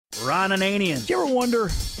Ron Ananian. Do you ever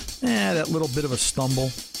wonder, that little bit of a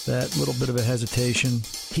stumble, that little bit of a hesitation,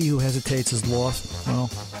 he who hesitates is lost? Well,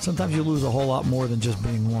 sometimes you lose a whole lot more than just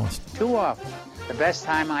being lost. Too often, the best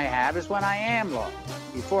time I have is when I am lost,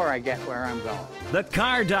 before I get where I'm going. The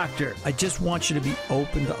Car Doctor. I just want you to be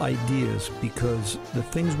open to ideas, because the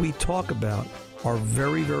things we talk about are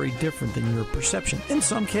very, very different than your perception in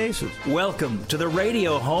some cases. Welcome to the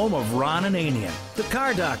radio home of Ron Ananian, the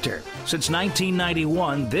Car Doctor. Since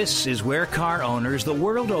 1991, this is where car owners the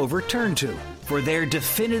world over turn to for their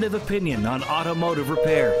definitive opinion on automotive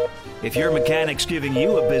repair. If your mechanic's giving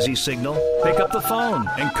you a busy signal, pick up the phone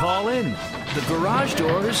and call in. The garage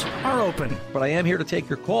doors are open. But I am here to take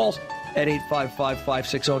your calls at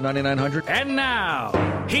 855-560-9900. And now,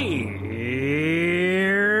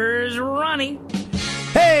 here's Ronnie.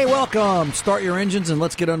 Hey, welcome. Start your engines and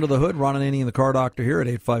let's get under the hood. Ron Ananian, the Car Doctor, here at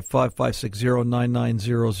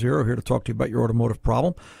 855-560-9900. Here to talk to you about your automotive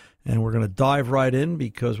problem. And we're going to dive right in,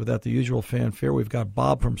 because without the usual fanfare, we've got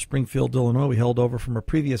Bob from Springfield, Illinois. We held over from a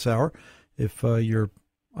previous hour. If you're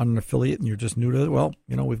on an affiliate and you're just new to it, well,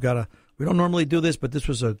 we don't normally do this, but this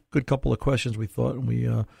was a good couple of questions, we thought, and we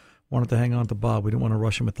wanted to hang on to Bob. We didn't want to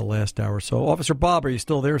rush him at the last hour. So, Officer Bob, are you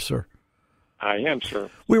still there, sir? I am, sir.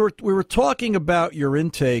 We were talking about your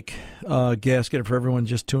intake gasket. For everyone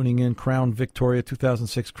just tuning in, Crown Victoria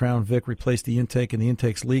 2006 Crown Vic replaced the intake, and the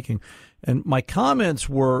intake's leaking. And my comments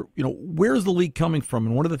were, where's the leak coming from?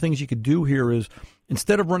 And one of the things you could do here is,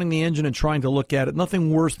 instead of running the engine and trying to look at it,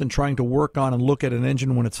 nothing worse than trying to work on and look at an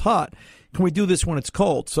engine when it's hot. Can we do this when it's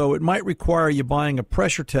cold? So it might require you buying a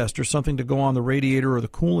pressure tester, something to go on the radiator or the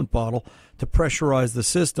coolant bottle to pressurize the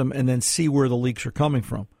system and then see where the leaks are coming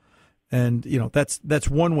from. And, that's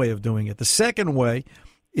one way of doing it. The second way,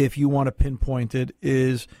 if you want to pinpoint it,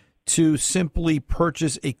 is to simply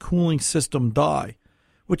purchase a cooling system dye,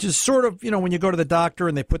 which is sort of, when you go to the doctor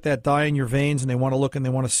and they put that dye in your veins and they want to look and they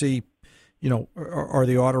want to see, are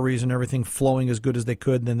the arteries and everything flowing as good as they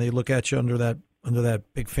could. And then they look at you under that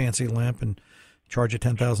big fancy lamp and charge you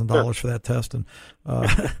 $10,000 for that test. And,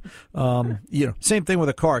 same thing with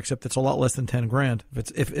a car, except it's a lot less than $10,000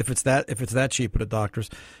 if it's that cheap at a doctor's.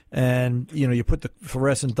 And, you put the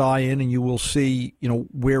fluorescent dye in and you will see,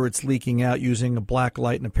 where it's leaking out using a black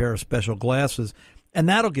light and a pair of special glasses. And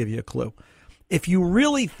that'll give you a clue. If you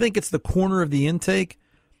really think it's the corner of the intake,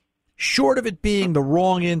 short of it being the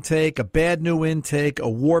wrong intake, a bad new intake, a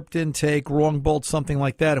warped intake, wrong bolt, something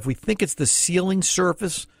like that, if we think it's the sealing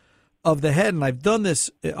surface of the head, and I've done this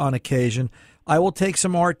on occasion, I will take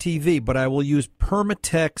some RTV, but I will use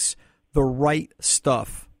Permatex The Right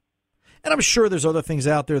Stuff. And I'm sure there's other things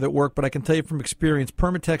out there that work, but I can tell you from experience,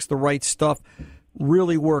 Permatex The Right Stuff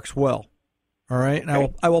really works well. All right? And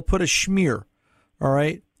I will put a schmear. All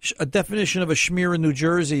right? A definition of a schmear in New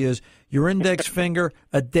Jersey is your index finger,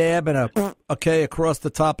 a dab, and across the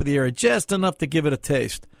top of the area, just enough to give it a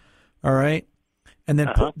taste. All right? And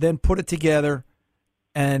then put it together.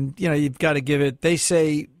 And, you've got to give it, they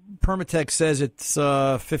say, Permatex says it's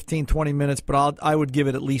 15, 20 minutes, but I would give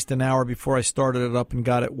it at least an hour before I started it up and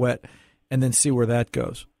got it wet, and then see where that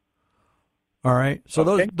goes. All right? So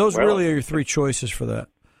those really are your three choices for that.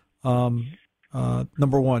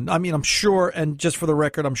 Number one, I'm sure, and just for the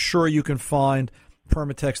record, I'm sure you can find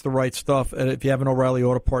Permatex The Right Stuff. And if you have an O'Reilly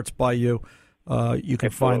Auto Parts by you, you can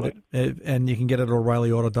find it, and you can get it at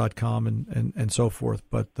O'ReillyAuto.com and so forth.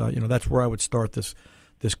 But, that's where I would start this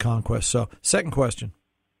conquest. So, second question.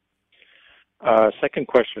 Second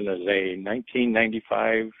question is a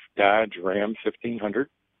 1995 Dodge Ram 1500.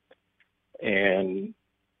 And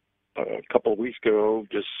a couple of weeks ago,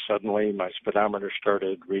 just suddenly my speedometer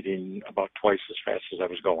started reading about twice as fast as I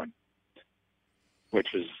was going,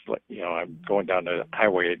 which is, I'm going down the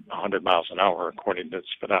highway at 100 miles an hour according to the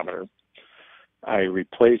speedometer. I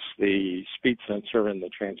replaced the speed sensor in the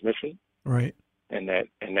transmission, right, and that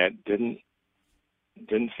didn't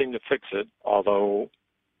seem to fix it. Although,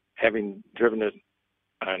 having driven it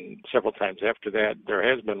on several times after that, there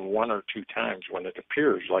has been one or two times when it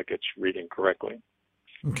appears like it's reading correctly.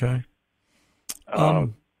 Okay.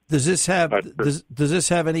 Does this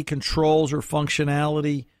have any controls or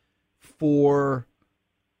functionality for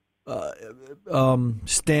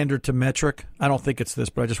standard to metric? I don't think it's this,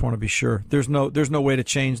 but I just want to be sure. There's no way to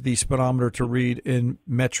change the speedometer to read in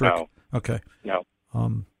metric. No. Okay. No.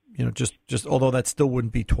 Just although that still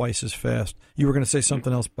wouldn't be twice as fast. You were going to say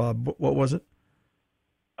something else, Bob. What was it?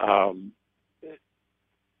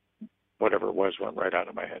 Whatever it was went right out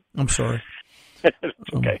of my head. I'm sorry.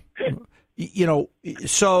 Okay.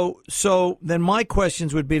 So then my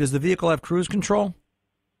questions would be: does the vehicle have cruise control?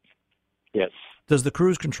 Yes. Does the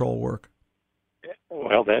cruise control work?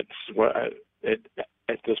 Well, that's what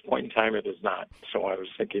at this point time it is not. So I was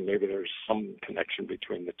thinking maybe there's some connection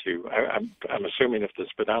between the two. I'm assuming if the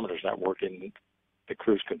speedometer's not working, the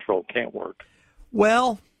cruise control can't work.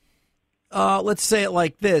 Well, let's say it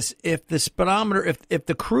like this: if the speedometer, if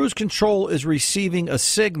the cruise control is receiving a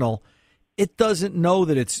signal, it doesn't know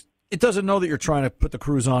that you're trying to put the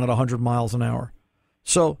cruise on at 100 miles an hour.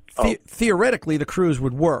 So theoretically, the cruise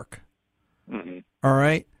would work. Mm-hmm. All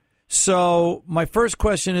right. So my first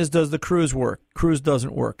question is, does the cruise work? Cruise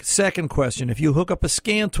doesn't work. Second question, if you hook up a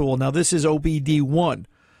scan tool, now this is OBD1.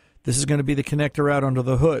 This is going to be the connector out under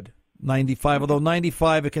the hood. 95, although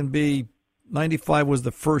 95, it can be, 95 was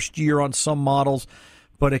the first year on some models,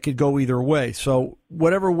 but it could go either way. So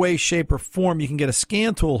whatever way, shape, or form, you can get a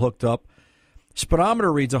scan tool hooked up.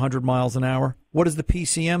 Speedometer reads 100 miles an hour. What does the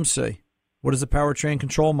PCM say? What does the powertrain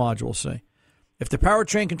control module say? If the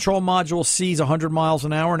powertrain control module sees 100 miles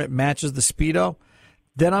an hour and it matches the speedo,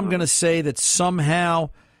 then I'm going to say that somehow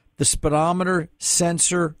the speedometer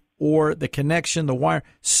sensor or the connection, the wire,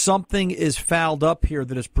 something is fouled up here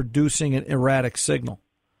that is producing an erratic signal.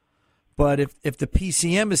 But if the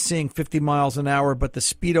PCM is seeing 50 miles an hour but the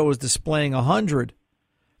speedo is displaying 100,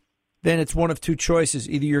 then it's one of two choices.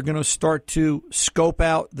 Either you're going to start to scope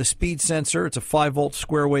out the speed sensor, it's a 5-volt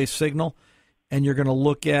square wave signal, and you're going to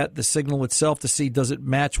look at the signal itself to see does it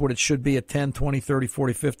match what it should be at 10, 20, 30,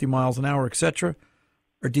 40, 50 miles an hour, etc.,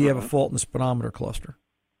 or do you have a fault in the speedometer cluster?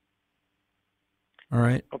 All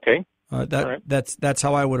right. Okay. That's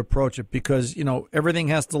how I would approach it, because everything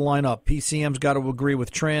has to line up. PCM's got to agree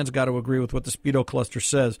with trans, got to agree with what the speedo cluster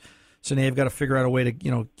says. So now you've got to figure out a way to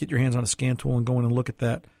get your hands on a scan tool and go in and look at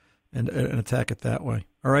that and attack it that way.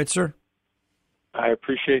 All right, sir. I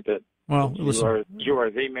appreciate that. Well, listen, you are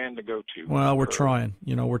the man to go to. Well, we're trying.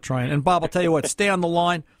 We're trying. And Bob, I'll tell you what. Stay on the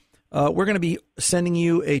line. We're going to be sending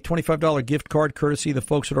you a $25 gift card courtesy of the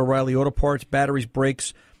folks at O'Reilly Auto Parts, batteries,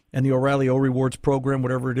 brakes, and the O'Reilly O Rewards program.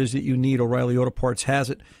 Whatever it is that you need, O'Reilly Auto Parts has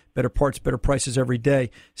it. Better parts, better prices every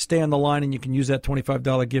day. Stay on the line, and you can use that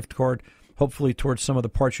 $25 gift card, hopefully towards some of the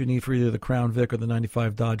parts you need for either the Crown Vic or the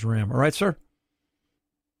 95 Dodge Ram. All right, sir?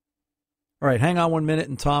 All right, hang on 1 minute,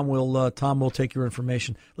 and Tom will take your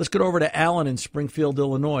information. Let's get over to Alan in Springfield,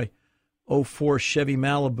 Illinois, 04 Chevy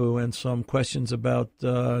Malibu, and some questions about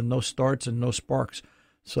no starts and no sparks.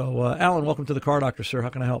 So, Alan, welcome to the Car Doctor, sir. How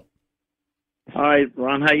can I help? Hi,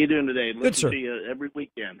 Ron. How you doing today? Good, sir. To you every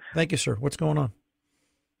weekend. Thank you, sir. What's going on?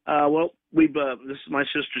 Well, we've this is my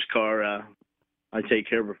sister's car. I take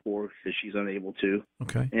care of her for because she's unable to.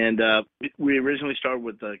 Okay. And we originally started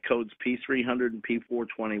with the codes P300 and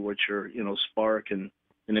P420, which are spark and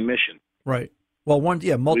emission. Right. Well,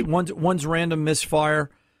 one's random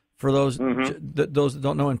misfire for those those that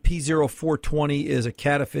don't know, and P0420 is a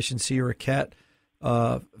cat efficiency or a cat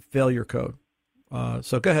failure code.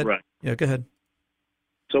 So go ahead. Right. Yeah, go ahead.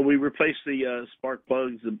 So we replaced the spark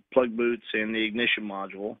plugs, the plug boots, and the ignition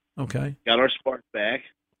module. Okay. Got our spark back.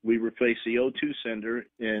 We replaced the O2 sensor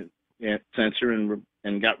and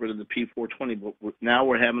got rid of the P420. But now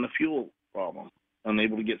we're having a fuel problem.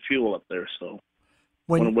 Unable to get fuel up there. So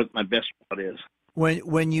I wonder what my best spot is.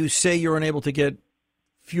 When you say you're unable to get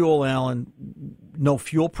fuel, Alan, no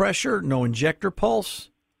fuel pressure, no injector pulse?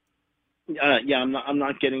 Yeah, I'm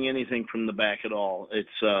not getting anything from the back at all.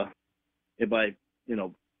 It's if I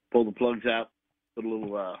pull the plugs out, put a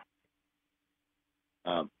little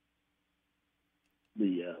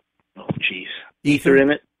ether in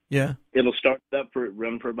it. Yeah, it'll start up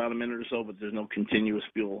run for about a minute or so, but there's no continuous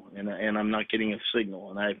fuel, and I'm not getting a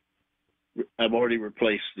signal. And I've already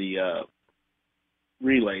replaced the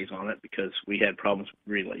relays on it because we had problems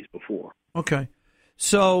with relays before. Okay,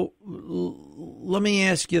 so let me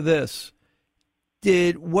ask you this.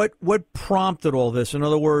 What prompted all this? In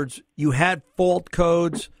other words, you had fault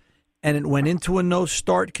codes and it went into a no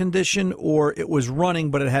start condition, or it was running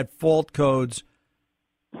but it had fault codes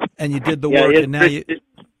and you did the work and now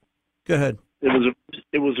go ahead.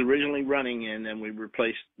 It was originally running, and then we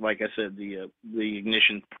replaced, like I said, the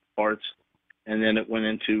ignition parts, and then it went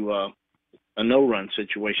into a no run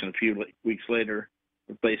situation a few weeks later.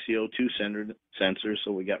 Replaced the O2 sensor,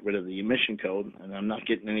 so we got rid of the emission code, and I'm not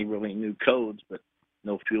getting any really new codes, but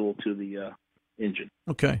no fuel to the engine.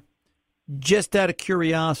 Okay. Just out of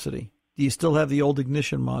curiosity, do you still have the old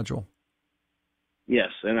ignition module? Yes,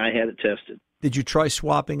 and I had it tested. Did you try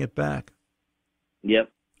swapping it back? Yep.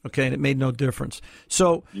 Okay, and it made no difference.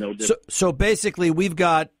 So, no difference. So basically we've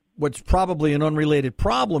got what's probably an unrelated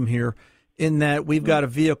problem here in that we've got a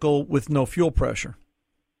vehicle with no fuel pressure.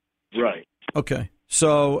 Right. Okay.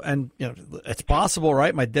 So, and it's possible,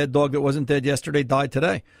 right? My dead dog that wasn't dead yesterday died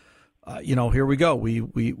today. Here we go.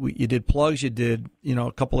 You did plugs, you did,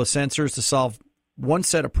 a couple of sensors to solve one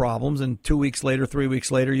set of problems, and 2 weeks later, 3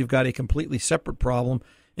 weeks later, you've got a completely separate problem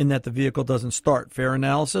in that the vehicle doesn't start. Fair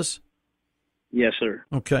analysis? Yes, sir.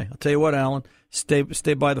 Okay. I'll tell you what, Alan. Stay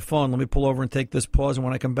by the phone. Let me pull over and take this pause, and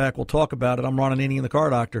when I come back, we'll talk about it. I'm Ron Ananian, the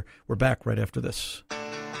Car Doctor. We're back right after this.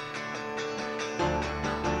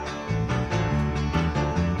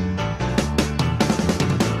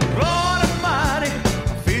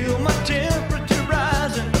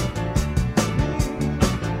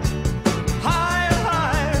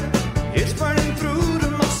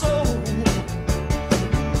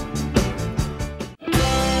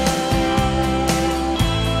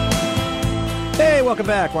 Welcome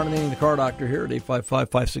back. Ron Ananian, the Car Doctor, here at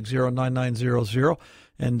 855-560-9900.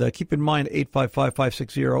 And keep in mind,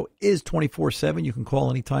 855-560 is 24/7. You can call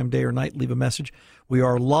anytime, day or night, leave a message. We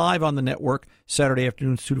are live on the network Saturday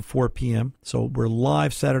afternoons, 2 to 4 p.m. So we're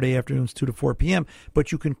live Saturday afternoons, 2 to 4 p.m.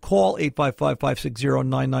 But you can call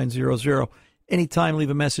 855-560-9900 anytime, leave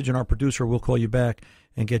a message, and our producer will call you back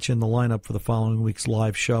and get you in the lineup for the following week's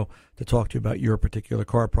live show to talk to you about your particular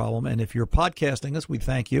car problem. And if you're podcasting us, we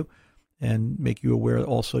thank you. And make you aware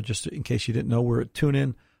also, just in case you didn't know, we're at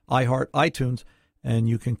TuneIn, iHeart, iTunes, and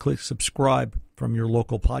you can click subscribe from your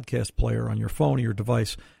local podcast player on your phone or your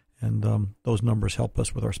device, and those numbers help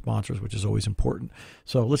us with our sponsors, which is always important.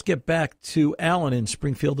 So let's get back to Alan in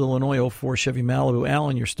Springfield, Illinois, 04 Chevy Malibu.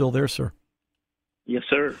 Alan, you're still there, sir? Yes,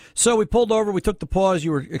 sir. So we pulled over, we took the pause.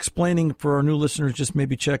 You were explaining for our new listeners, just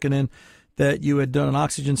maybe checking in, that you had done an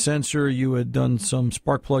oxygen sensor, you had done some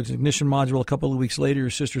spark plugs, ignition module. A couple of weeks later, your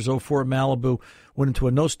sister's 04 Malibu went into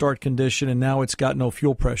a no-start condition, and now it's got no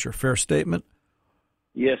fuel pressure. Fair statement?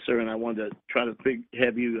 Yes, sir, and I wanted to try to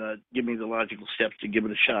have you give me the logical steps to give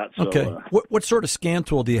it a shot. So, okay. What sort of scan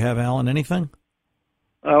tool do you have, Alan? Anything?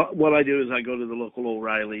 What I do is I go to the local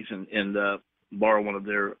O'Reilly's and borrow one of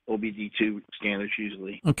their OBD2 scanners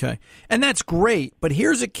usually. Okay, and that's great, but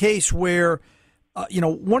here's a case where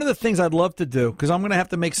one of the things I'd love to do, because I'm going to have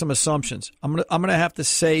to make some assumptions. I'm going to have to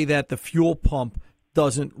say that the fuel pump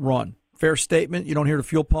doesn't run. Fair statement? You don't hear the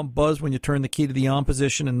fuel pump buzz when you turn the key to the on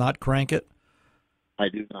position and not crank it? I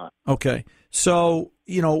do not. Okay. So,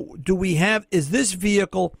 has this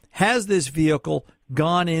vehicle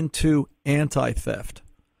gone into anti-theft?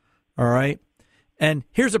 All right. And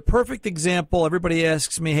here's a perfect example. Everybody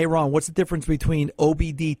asks me, hey, Ron, what's the difference between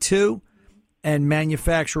OBD2 and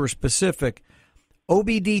manufacturer specific?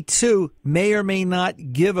 OBD2 may or may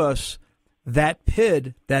not give us that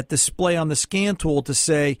PID, that display on the scan tool to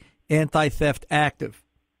say anti-theft active,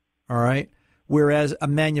 all right? Whereas a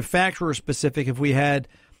manufacturer-specific, if we had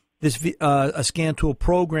this a scan tool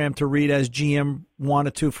program to read as GM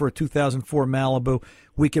wanted to for a 2004 Malibu,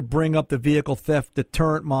 we could bring up the vehicle theft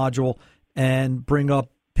deterrent module and bring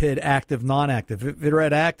up PID active, non-active. If it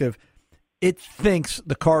read active, it thinks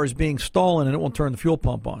the car is being stolen and it won't turn the fuel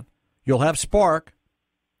pump on. You'll have spark.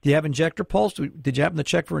 Do you have injector pulse? Did you happen to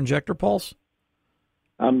check for injector pulse?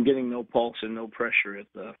 I'm getting no pulse and no pressure at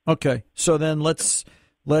the. Okay, so then let's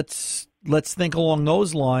think along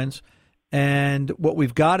those lines. And what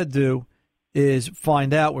we've got to do is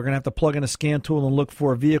find out. We're going to have to plug in a scan tool and look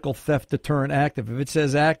for a vehicle theft deterrent active. If it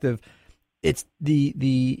says active, it's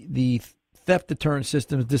the theft deterrent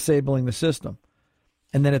system is disabling the system.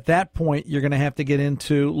 And then at that point, you're going to have to get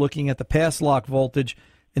into looking at the pass lock voltage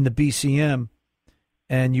in the BCM.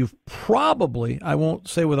 And you've probably, I won't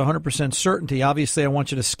say with 100% certainty, obviously I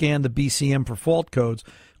want you to scan the BCM for fault codes,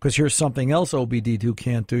 because here's something else OBD2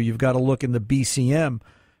 can't do. You've got to look in the BCM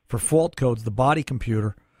for fault codes, the body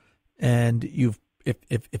computer, and if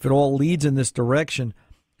it all leads in this direction,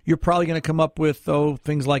 you're probably going to come up with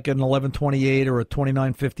things like an 1128 or a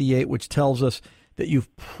 2958, which tells us that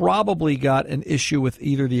you've probably got an issue with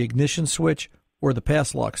either the ignition switch or the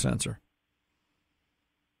pass lock sensor.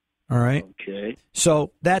 All right. Okay.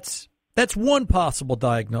 So that's one possible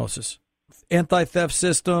diagnosis. Anti-theft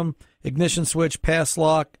system, ignition switch, pass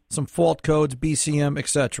lock, some fault codes, BCM,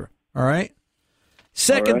 etc. All right.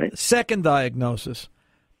 Second diagnosis.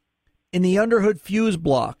 In the underhood fuse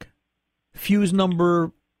block, fuse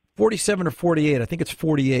number 47 or 48, I think it's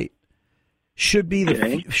 48, should be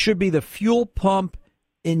the fuel pump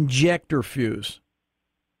injector fuse.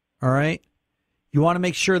 All right. You want to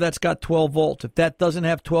make sure that's got 12 volts. If that doesn't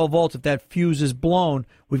have 12 volts, if that fuse is blown,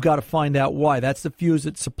 we've got to find out why. That's the fuse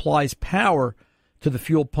that supplies power to the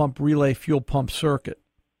fuel pump relay fuel pump circuit.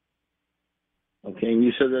 Okay, and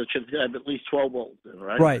you said that should have at least 12 volts, then,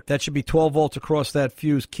 right? Right. That should be 12 volts across that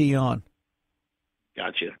fuse, key on.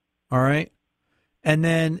 Gotcha. All right. And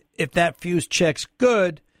then if that fuse checks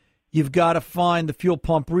good, you've got to find the fuel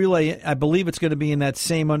pump relay. I believe it's going to be in that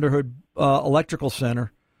same underhood electrical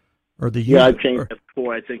center. Or the Yeah, I've changed that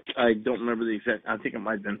before. I don't remember the exact. I think it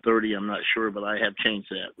might have been 30. I'm not sure, but I have changed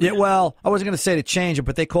that. Yeah, well, I wasn't going to say to change it,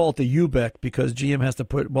 but they call it the UBEC because GM has to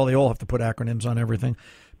put. Well, they all have to put acronyms on everything.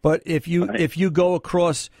 But if you go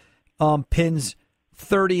across pins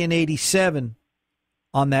 30 and 87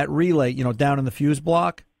 on that relay, down in the fuse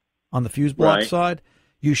block, on the fuse block side,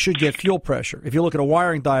 you should get fuel pressure. If you look at a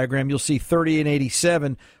wiring diagram, you'll see 30 and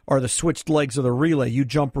 87 are the switched legs of the relay. You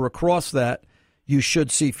jumper across that, you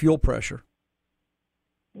should see fuel pressure.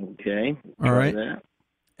 Okay. All right. That.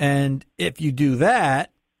 And if you do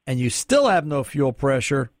that and you still have no fuel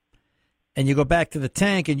pressure and you go back to the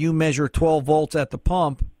tank and you measure 12 volts at the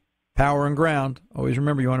pump, power and ground, always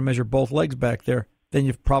remember you want to measure both legs back there, then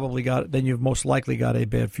you've most likely got a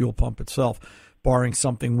bad fuel pump itself, barring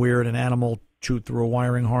something weird, an animal chewed through a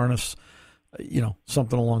wiring harness,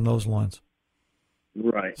 something along those lines.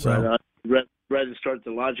 Right. So, right. Rather start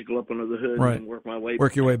the logical up under the hood and work my way.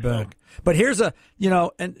 Work your way back. But here's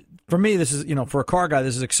and for me, this is, for a car guy,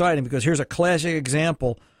 this is exciting because here's a classic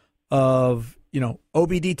example of,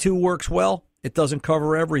 OBD2 works well. It doesn't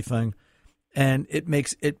cover everything. And it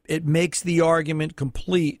makes the argument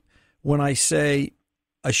complete when I say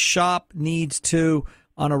a shop needs to,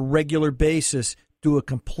 on a regular basis, do a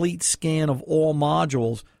complete scan of all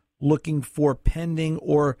modules looking for pending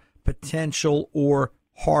or potential or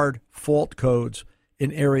hard fault codes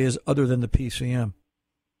in areas other than the PCM,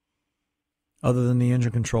 other than the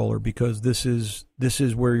engine controller, because this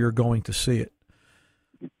is where you're going to see it.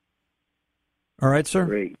 All right, sir?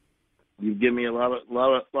 Great. You give me a lot of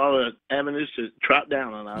avenues to trot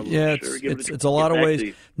down on. It's a lot of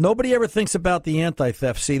ways. Nobody ever thinks about the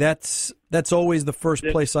anti-theft. See, that's always the first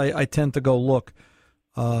place I tend to go look,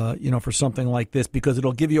 for something like this, because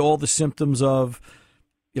it'll give you all the symptoms of,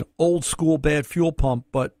 old school bad fuel pump,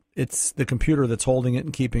 but it's the computer that's holding it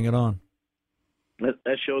and keeping it on.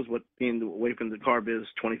 That shows what being away from the car biz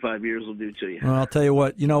 25 years will do to you. Well, I'll tell you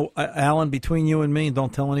what, Alan, between you and me,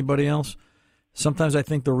 don't tell anybody else, sometimes I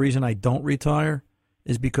think the reason I don't retire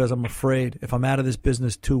is because I'm afraid if I'm out of this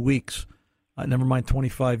business 2 weeks, never mind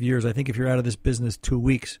 25 years, I think if you're out of this business 2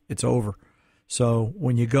 weeks, it's over. So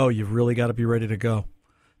when you go, you've really got to be ready to go.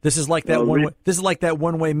 This is like that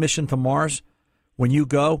one-way mission to Mars. When you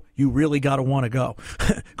go, you really got to want to go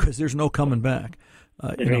because there's no coming back.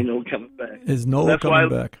 There ain't no coming back. There's no coming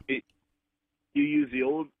back. You use the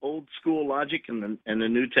old school logic and the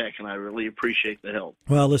new tech, and I really appreciate the help.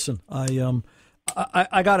 Well, listen, I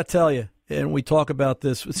got to tell you, and we talk about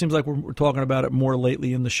this. It seems like we're talking about it more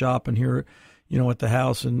lately in the shop and here, at the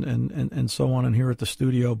house and so on, and here at the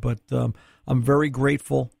studio. But I'm very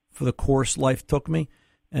grateful for the course life took me,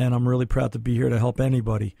 and I'm really proud to be here to help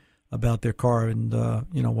anybody about their car. And,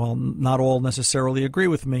 while not all necessarily agree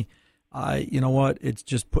with me, it's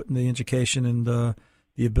just putting the education and the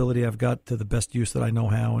ability I've got to the best use that I know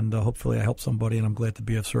how. And hopefully I help somebody, and I'm glad to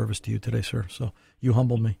be of service to you today, sir. So you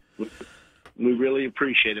humble me. We really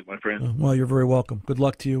appreciate it, my friend. Well, you're very welcome. Good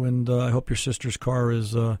luck to you. And I hope your sister's car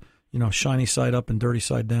is, shiny side up and dirty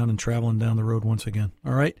side down and traveling down the road once again.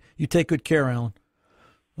 All right. You take good care, Alan.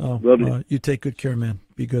 You take good care, man.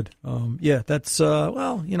 Be good. That's,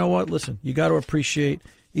 you know what? Listen, you got to appreciate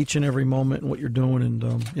each and every moment and what you're doing. And,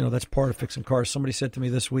 that's part of fixing cars. Somebody said to me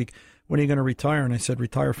this week, when are you going to retire? And I said,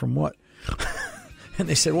 retire from what? And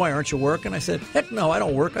they said, why, aren't you working? I said, heck no, I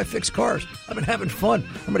don't work. I fix cars. I've been having fun.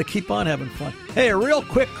 I'm going to keep on having fun. Hey, a real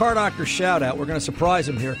quick Car Doctor shout out. We're going to surprise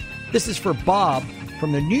him here. This is for Bob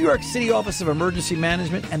from the New York City Office of Emergency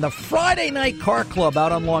Management and the Friday Night Car Club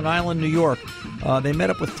out on Long Island, New York. They met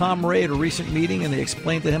up with Tom Ray at a recent meeting, and they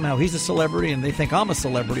explained to him how he's a celebrity, and they think I'm a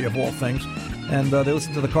celebrity of all things. And they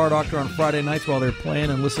listen to the Car Doctor on Friday nights while they're playing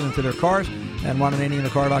and listening to their cars. And Ron Ananian, the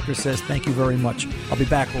Car Doctor, says, thank you very much. I'll be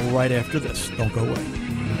back right after this. Don't go away.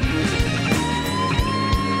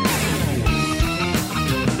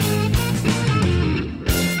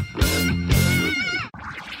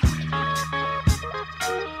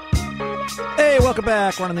 Hey, welcome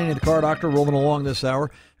back. Ron Ananian, the Car Doctor, rolling along this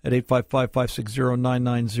hour at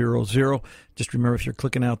 855-560-9900. Just remember, if you're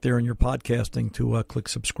clicking out there and you're podcasting, to click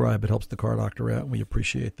subscribe. It helps the Car Doctor out, and we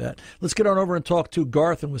appreciate that. Let's get on over and talk to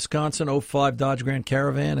Garth in Wisconsin, 05 Dodge Grand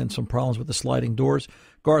Caravan, and some problems with the sliding doors.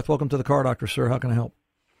 Garth, welcome to the Car Doctor, sir. How can I help?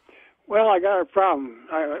 Well, I got a problem.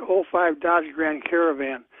 05 Dodge Grand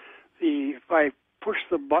Caravan. If I push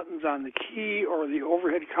the buttons on the key or the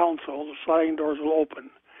overhead console, the sliding doors will open.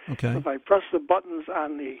 Okay. If I press the buttons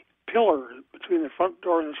on the pillar between the front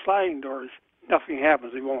door and the sliding doors, nothing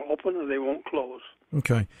happens. They won't open or they won't close.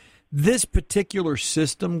 Okay. This particular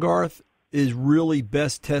system, Garth, is really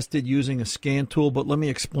best tested using a scan tool, but let me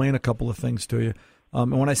explain a couple of things to you.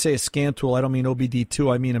 And when I say a scan tool, I don't mean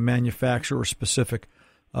OBD2. I mean a manufacturer specific.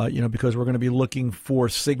 Because we're going to be looking for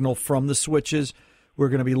signal from the switches. We're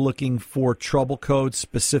going to be looking for trouble codes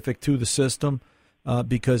specific to the system,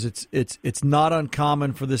 because it's not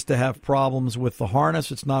uncommon for this to have problems with the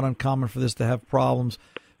harness. It's not uncommon for this to have problems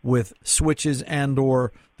with switches and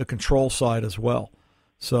or the control side as well.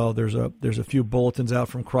 So there's a few bulletins out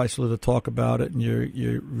from Chrysler to talk about it, and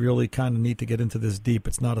you really kind of need to get into this deep.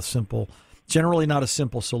 It's generally not a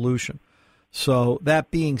simple solution. So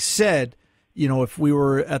that being said, if we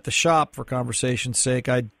were at the shop for conversation's sake,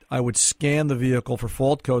 I would scan the vehicle for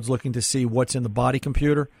fault codes, looking to see what's in the body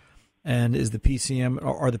computer, and are the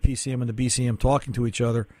PCM and the BCM talking to each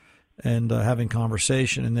other and having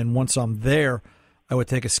conversation. And then once I'm there, I would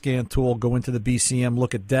take a scan tool, go into the BCM,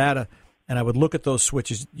 look at data, and I would look at those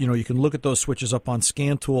switches. You can look at those switches up on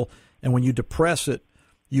scan tool, and when you depress it,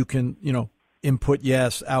 you can, input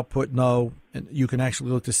yes, output no, and you can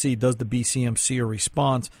actually look to see, does the BCM see a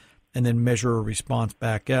response, and then measure a response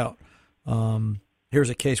back out. Here's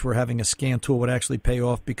a case where having a scan tool would actually pay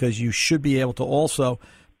off, because you should be able to also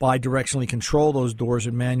bidirectionally control those doors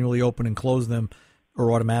and manually open and close them,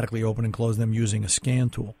 or automatically open and close them using a scan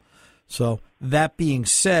tool. So that being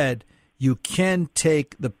said, you can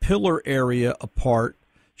take the pillar area apart,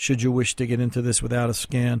 should you wish to get into this without a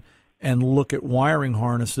scan, and look at wiring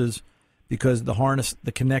harnesses, because the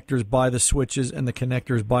connectors by the switches and the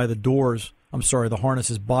connectors by the doors, the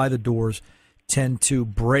harnesses by the doors tend to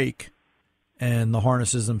break, and the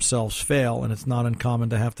harnesses themselves fail, and it's not uncommon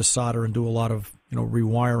to have to solder and do a lot of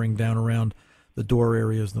rewiring down around the door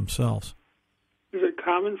areas themselves. Is it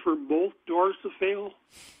common for both doors to fail?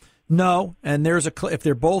 No, and if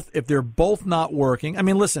they're both not working. I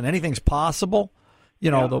mean, listen, anything's possible.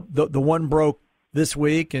 The one broke this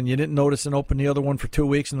week, and you didn't notice and open the other one for 2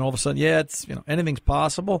 weeks, and all of a sudden, it's anything's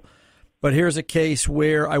possible. But here's a case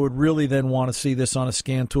where I would really then want to see this on a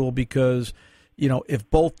scan tool, because, if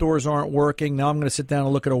both doors aren't working, now I'm going to sit down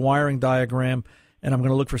and look at a wiring diagram, and I'm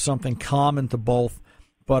going to look for something common to both,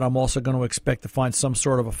 but I'm also going to expect to find some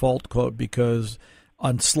sort of a fault code, because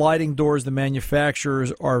on sliding doors, the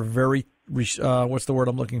manufacturers are very, what's the word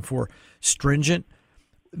I'm looking for, stringent.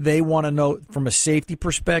 They want to know, from a safety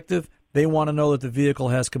perspective, they want to know that the vehicle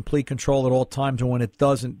has complete control at all times, and when it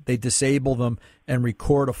doesn't, they disable them and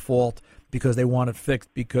record a fault, because they want it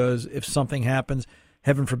fixed. Because if something happens,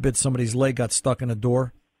 heaven forbid somebody's leg got stuck in a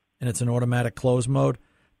door and it's in automatic close mode,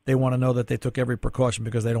 they want to know that they took every precaution,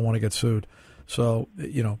 because they don't want to get sued. So,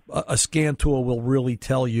 a scan tool will really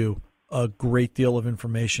tell you a great deal of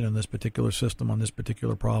information in this particular system on this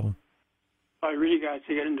particular problem. I really got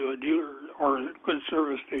to get into a dealer or a good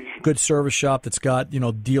service station. Good service shop that's got,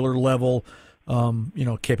 dealer level,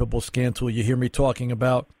 capable scan tool. You hear me talking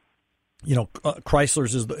about,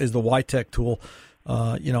 Chrysler's is the YTech tool,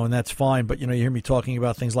 and that's fine. But, you hear me talking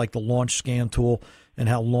about things like the Launch scan tool, and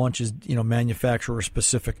how Launch is, manufacturer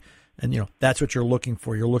specific. And, that's what you're looking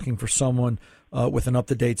for. You're looking for someone with an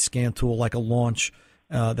up-to-date scan tool like a Launch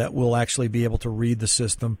that will actually be able to read the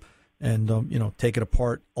system and, take it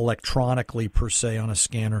apart electronically per se on a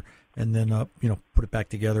scanner, and then, put it back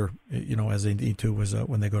together, as they need to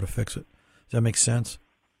when they go to fix it. Does that make sense?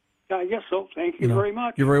 Yeah, I guess so. Thank you very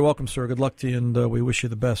much. You're very welcome, sir. Good luck to you, and we wish you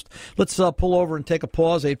the best. Let's pull over and take a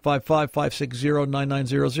pause.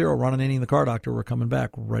 855-560-9900. Ron Ananian, the Car Doctor. We're coming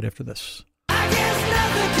back right after this. I guess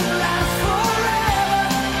nothing can last forever, no.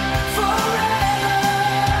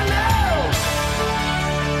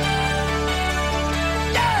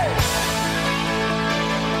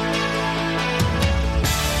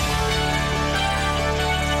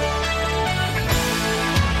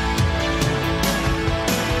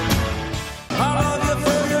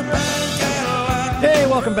 Hey,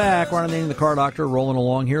 welcome back. Ron Ananian, the Car Doctor, rolling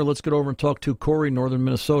along here. Let's get over and talk to Corey, Northern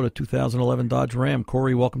Minnesota, 2011 Dodge Ram.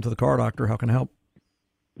 Corey, welcome to the Car Doctor. How can I help?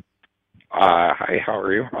 Hi, how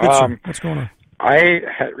are you? Good, sir. What's going on? I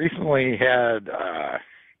had recently had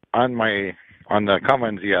on the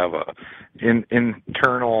Cummins, you have a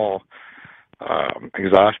internal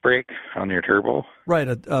exhaust brake on your turbo. Right,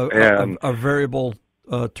 a variable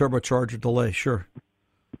turbocharger delay, sure.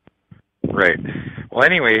 Right. Well,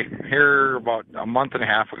 anyway, here about a month and a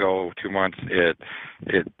half ago, 2 months, it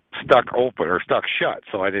stuck open or stuck shut.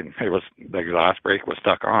 So the exhaust brake was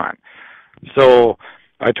stuck on. So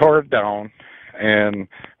I tore it down and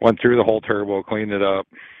went through the whole turbo, cleaned it up,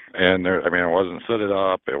 and it wasn't sooted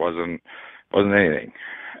up. It wasn't anything,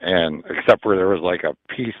 and except for there was like a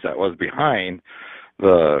piece that was behind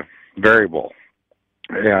the variable,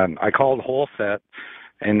 and I called Wholeset.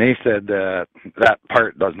 And they said that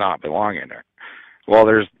part does not belong in there. Well,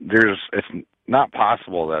 it's not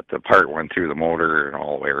possible that the part went through the motor and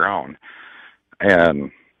all the way around,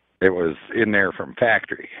 and it was in there from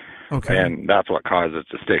factory. Okay. And that's what caused it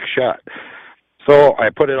to stick shut. So I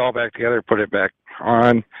put it all back together, put it back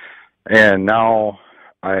on, and now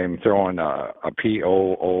I'm throwing a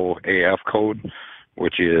POOAF code,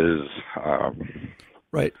 which is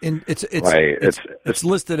right. And it's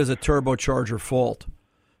listed as a turbocharger fault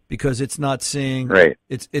because it's not seeing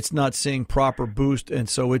it's not seeing proper boost, and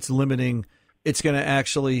so it's limiting. It's going to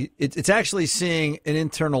actually it's actually seeing an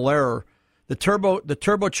internal error. The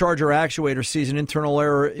turbocharger actuator sees an internal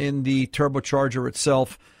error in the turbocharger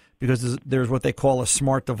itself because there's what they call a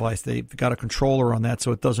smart device. They've got a controller on that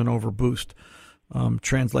so it doesn't overboost.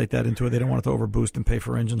 Translate that into it. They don't want it to overboost and pay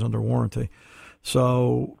for engines under warranty.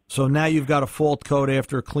 So now you've got a fault code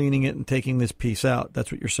after cleaning it and taking this piece out.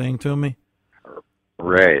 That's what you're saying to me?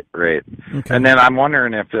 Right. Okay. And then I'm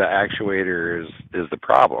wondering if the actuator is the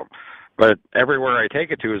problem. But everywhere I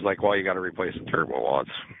take it to is like, well, you got to replace the turbo. Well,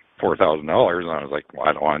 it's $4,000, and I was like, well,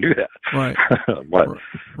 I don't want to do that. Right.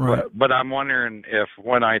 but I'm wondering if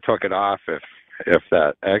when I took it off, if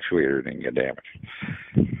that actuator didn't get damaged.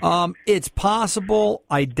 It's possible.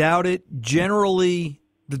 I doubt it. Generally,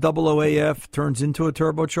 the OOAF turns into a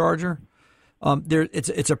turbocharger.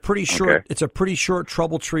 It's a pretty short. Okay. It's a pretty short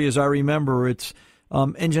trouble tree, as I remember. It's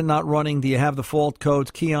engine not running. Do you have the fault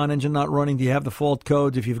codes? Key on, engine not running. Do you have the fault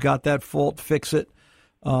codes? If you've got that fault, fix it.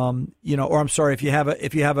 Or I'm sorry, if you have a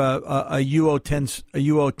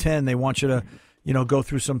UO10, they want you to, go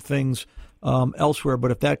through some things elsewhere.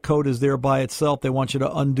 But if that code is there by itself, they want you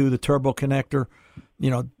to undo the turbo connector.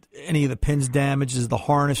 Any of the pins damaged, is the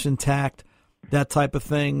harness intact, that type of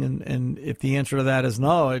thing. And if the answer to that is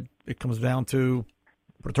no, it comes down to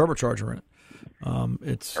put a turbocharger in it.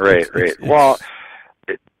 It's right. Well,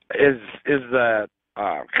 is that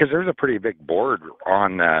because there's a pretty big board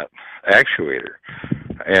on that actuator,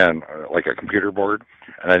 and like a computer board,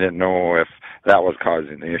 and I didn't know if that was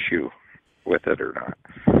causing the issue with it or not.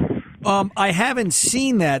 I haven't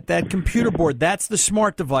seen that computer board. That's the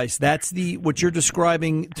smart device. That's what you're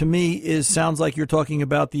describing to me sounds like you're talking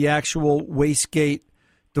about the actual wastegate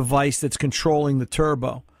device that's controlling the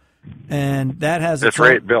turbo, and that has it's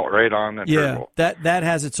built right on the turbo. That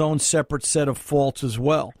has its own separate set of faults as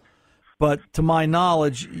well. But to my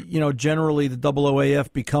knowledge, generally the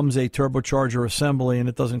OOAF becomes a turbocharger assembly, and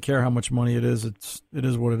it doesn't care how much money it is. It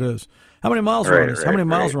is what it is. How many miles are on this? How many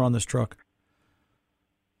miles are on this truck?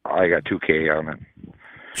 I got 2K on it.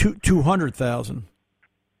 200,000.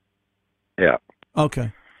 Yeah.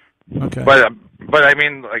 Okay. But I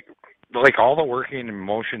mean, like all the working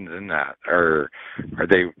motions in that they're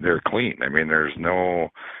clean. I mean,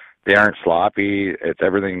 they aren't sloppy.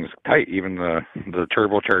 Everything's tight. Even the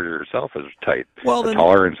turbocharger itself is tight. Well, the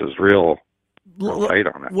tolerance is real tight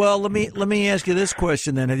on it. Well, let me ask you this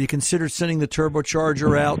question then: have you considered sending the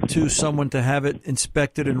turbocharger out to someone to have it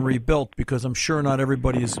inspected and rebuilt? Because I'm sure not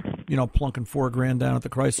everybody is, plunking $4,000 down at the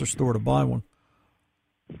Chrysler store to buy one.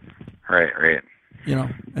 Right.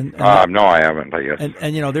 And no, I haven't. I guess.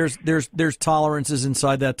 And there's tolerances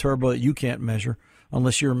inside that turbo that you can't measure.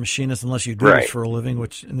 Unless you're a machinist, unless you do this for a living,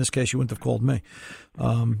 which in this case you wouldn't have called me,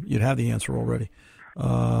 you'd have the answer already.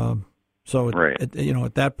 At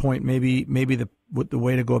that point, maybe the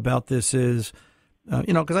way to go about this is,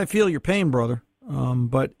 because I feel your pain, brother.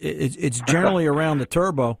 But it's generally around the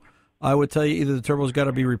turbo. I would tell you either the turbo's got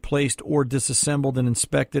to be replaced or disassembled and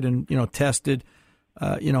inspected and tested.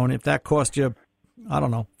 And if that costs you, I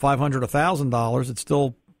don't know, $500, $1,000, it's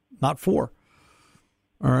still not $4,000.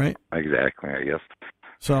 All right. Exactly, I guess.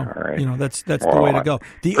 So, right. That's the way to go.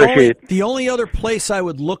 The only other place I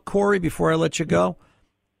would look, Corey, before I let you go,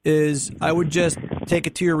 is I would just take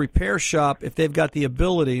it to your repair shop if they've got the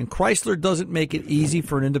ability. And Chrysler doesn't make it easy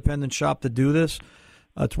for an independent shop to do this.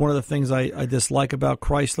 It's one of the things I dislike about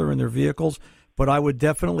Chrysler and their vehicles. But I would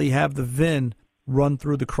definitely have the VIN run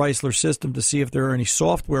through the Chrysler system to see if there are any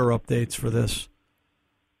software updates for this.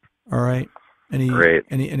 All right.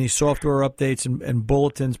 Any software updates and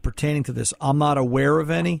bulletins pertaining to this? I'm not aware of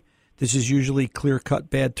any. This is usually clear-cut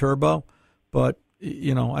bad turbo, but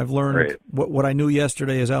I've learned what I knew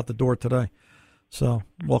yesterday is out the door today. So,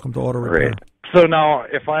 welcome to Auto Repair. Right. So now,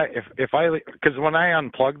 if I because when I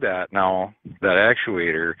unplugged that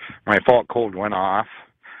actuator, my fault code went off,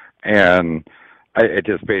 and it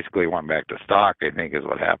just basically went back to stock. I think is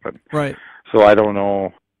what happened. Right. So I don't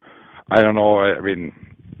know. I mean.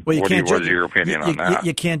 Well, what is your opinion on that?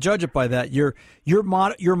 You can't judge it by that. You're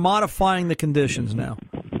modifying the conditions now.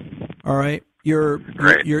 All right. You're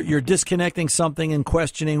disconnecting something and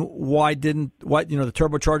questioning why the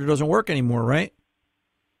turbocharger doesn't work anymore, right?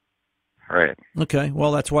 Right. Okay.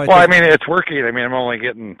 Well, that's why. Well, I mean, it's working. I mean, I'm only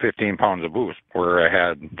getting 15 pounds of boost where I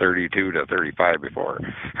had 32 to 35 before.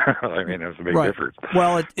 I mean, it's a big difference.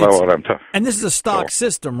 Well, it's what I'm and this is a stock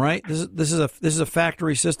system, right? This is a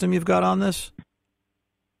factory system you've got on this.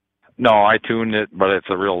 No, I tuned it, but it's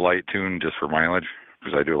a real light tune just for mileage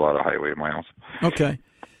because I do a lot of highway miles. Okay.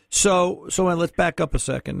 So let's back up a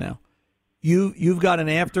second now. You've got an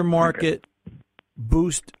aftermarket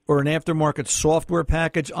boost or an aftermarket software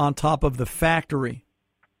package on top of the factory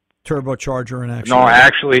turbocharger and actuator. No,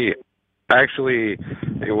 actually,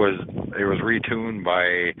 it was retuned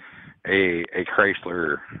by a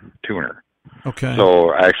Chrysler tuner. Okay.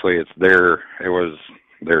 So actually, it was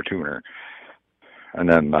their tuner, and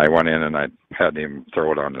then I went in and I had him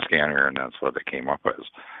throw it on the scanner, and that's what it came up as.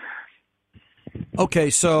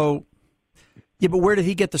 Okay, so. Yeah, but where did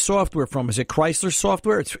he get the software from? Is it Chrysler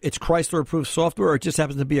software? It's Chrysler-approved software, or it just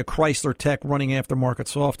happens to be a Chrysler tech running aftermarket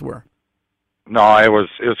software? No, it was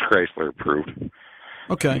Chrysler-approved.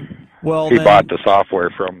 Okay. Well, he bought the software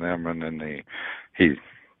from them, and then he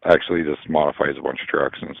actually just modifies a bunch of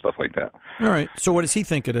trucks and stuff like that. All right. So what does he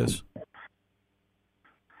think it is?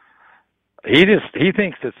 He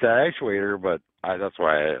thinks it's the actuator, but that's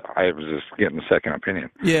why I was just getting a second opinion.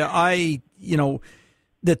 Yeah,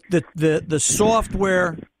 The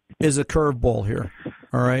software is a curveball here.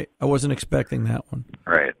 All right, I wasn't expecting that one.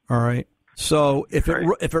 Right. All right. So if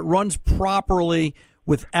it runs properly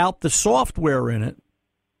without the software in it,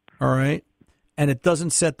 all right, and it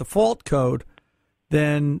doesn't set the fault code,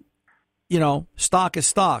 then stock is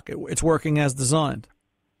stock. It's working as designed.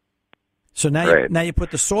 So now you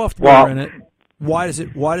put the software in it. Why does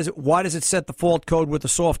it set the fault code with the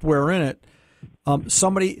software in it?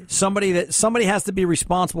 Somebody has to be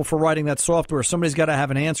responsible for writing that software. Somebody's got to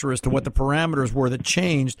have an answer as to what the parameters were that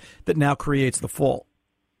changed that now creates the fault.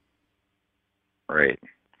 Right.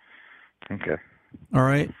 Okay. All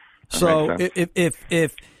right. So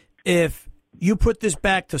if you put this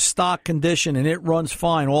back to stock condition and it runs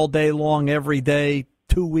fine all day long, every day,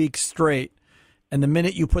 2 weeks straight, and the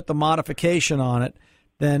minute you put the modification on it,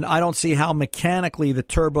 then I don't see how mechanically the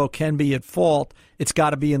turbo can be at fault. It's got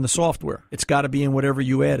to be in the software. It's got to be in whatever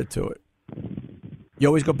you added to it. You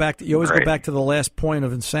always go back to the last point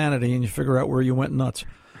of insanity, and you figure out where you went nuts.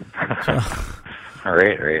 So. All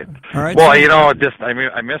right. All right. Well, I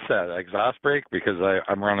missed that exhaust brake because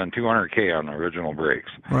I'm running 200K on the original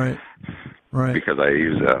brakes. Right. Because I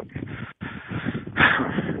use that.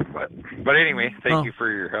 But anyway, thank you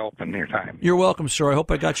for your help and your time. You're welcome, sir. I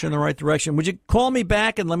hope I got you in the right direction. Would you call me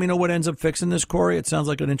back and let me know what ends up fixing this, Corey? It sounds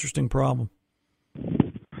like an interesting problem.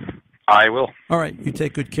 I will. All right. You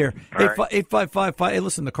take good care. 855. Hey,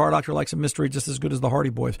 listen, the Car Doctor likes a mystery just as good as the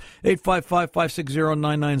Hardy Boys.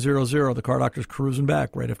 855-560-9900. The Car Doctor's cruising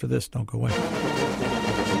back right after this. Don't go away.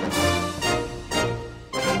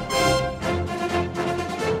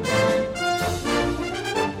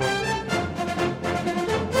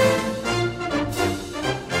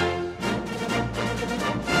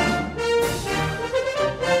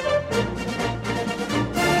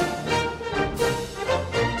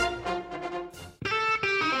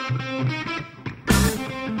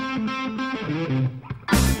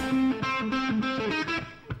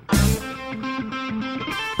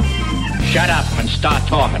 Shut up and start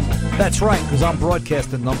talking. That's right, because I'm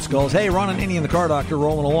broadcasting, numbskulls. Hey, Ron and Annie and the Car Doctor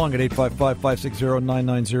rolling along at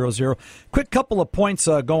 855-560-9900. Quick couple of points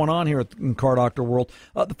going on here in Car Doctor World.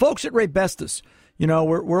 The folks at Raybestos,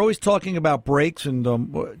 we're always talking about brakes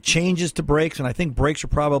and changes to brakes, and I think brakes are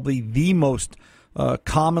probably the most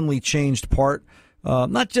commonly changed part,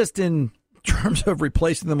 not just in terms of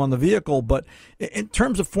replacing them on the vehicle, but in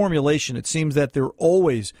terms of formulation. It seems that they're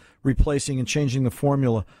always replacing and changing the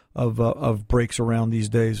formula of brakes around these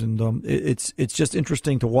days, and it's just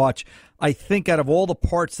interesting to watch. I think out of all the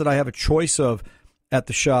parts that I have a choice of at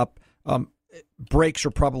the shop, brakes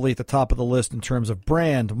are probably at the top of the list in terms of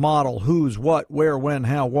brand, model, who's, what, where, when,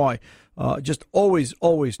 how, why. Just always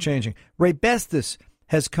changing. Raybestos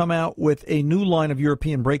has come out with a new line of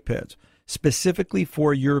European brake pads specifically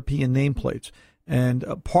for European nameplates, and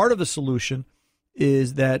part of the solution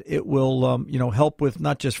is that it will, help with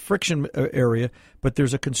not just friction area, but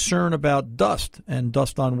there's a concern about dust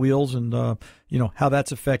on wheels and, how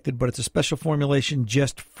that's affected. But it's a special formulation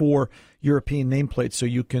just for European nameplates, so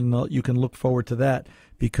you can look forward to that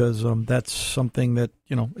because that's something that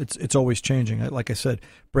it's always changing. Like I said,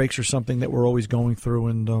 brakes are something that we're always going through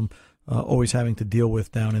and always having to deal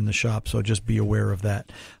with down in the shop. So just be aware of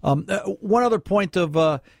that. One other point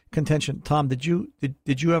of contention, Tom, did you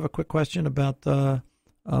have a quick question about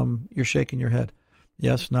you're shaking your head?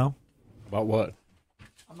 Yes, no? About what?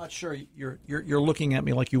 I'm not sure. You're looking at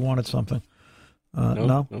me like you wanted something.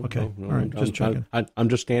 No? Okay. All right, just checking. I'm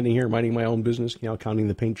just standing here minding my own business, counting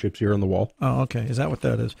the paint chips here on the wall. Oh, okay. Is that what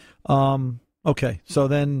that is? Okay. So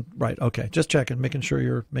then, right. Okay. Just checking, making sure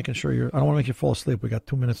you're. I don't want to make you fall asleep. We got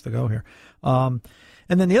 2 minutes to go here. And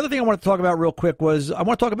then the other thing I want to talk about real quick was I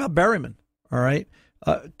want to talk about Berryman. All right.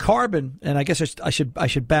 Carbon, and I guess I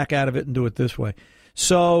should back out of it and do it this way.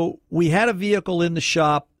 So we had a vehicle in the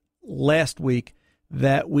shop last week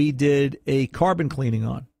that we did a carbon cleaning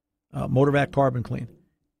on, Motorvac carbon clean.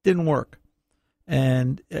 Didn't work.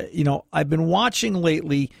 And, I've been watching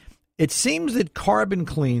lately. It seems that carbon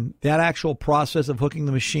clean, that actual process of hooking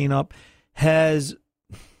the machine up, has,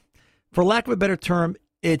 for lack of a better term,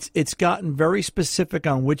 it's gotten very specific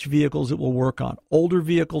on which vehicles it will work on. Older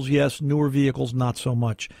vehicles, yes. Newer vehicles, not so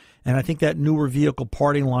much. And I think that newer vehicle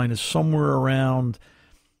parting line is somewhere around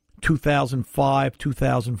 2005,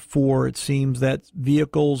 2004. It seems that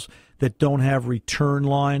vehicles that don't have return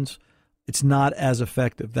lines, it's not as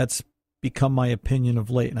effective. That's become my opinion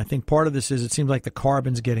of late. And I think part of this is it seems like the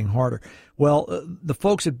carbon's getting harder. Well, the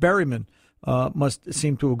folks at Berryman must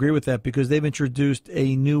seem to agree with that because they've introduced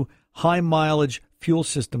a new high-mileage fuel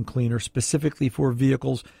system cleaner specifically for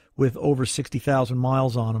vehicles with over 60,000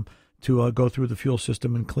 miles on them to go through the fuel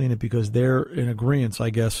system and clean it because they're in agreement, I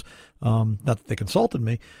guess. Not that they consulted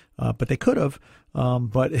me, but they could have.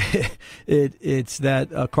 But it's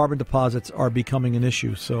that carbon deposits are becoming an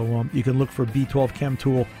issue. So you can look for B12 Chem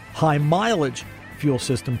Tool high mileage fuel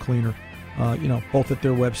system cleaner, both at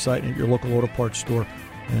their website and at your local auto parts store,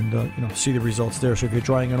 and see the results there. So if you're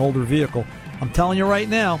driving an older vehicle, I'm telling you right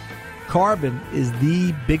now, carbon is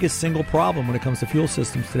the biggest single problem when it comes to fuel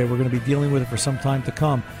systems today. We're going to be dealing with it for some time to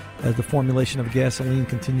come as the formulation of gasoline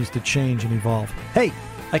continues to change and evolve. Hey,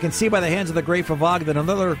 I can see by the hands of the great Favog that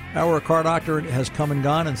another hour of Car Doctor has come and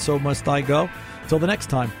gone, and so must I go. Till the next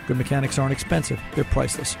time, good mechanics aren't expensive. They're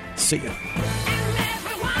priceless. See ya.